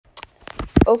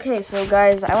Okay, so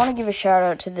guys, I want to give a shout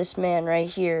out to this man right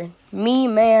here.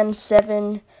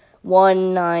 meman719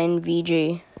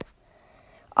 VG.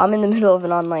 I'm in the middle of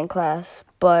an online class,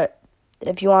 but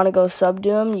if you want to go sub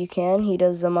to him, you can. He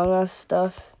does Among Us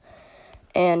stuff.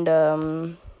 And,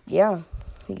 yeah.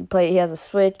 He can play, he has a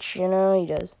Switch, you know, he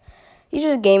does. He's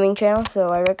just a gaming channel, so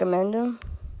I recommend him.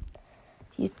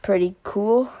 He's pretty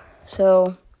cool.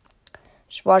 So,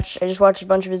 I just watched a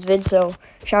bunch of his vids, so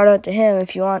shout out to him.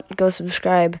 If you want, go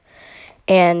subscribe.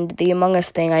 And the Among Us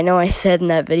thing, I know I said in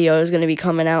that video it was going to be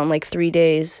coming out in like 3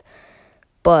 days,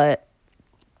 but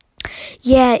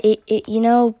yeah, you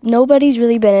know, nobody's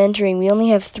really been entering. We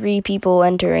only have 3 people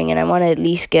entering, and I want to at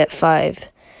least get 5.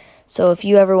 So if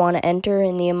you ever want to enter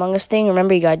in the Among Us thing,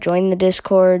 remember you got to join the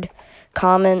Discord,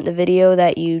 comment the video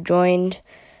that you joined,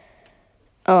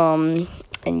 and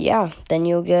yeah, then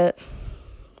you'll be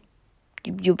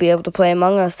able to play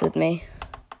Among Us with me.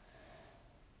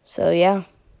 So yeah.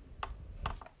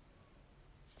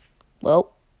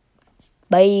 Well,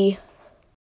 bye.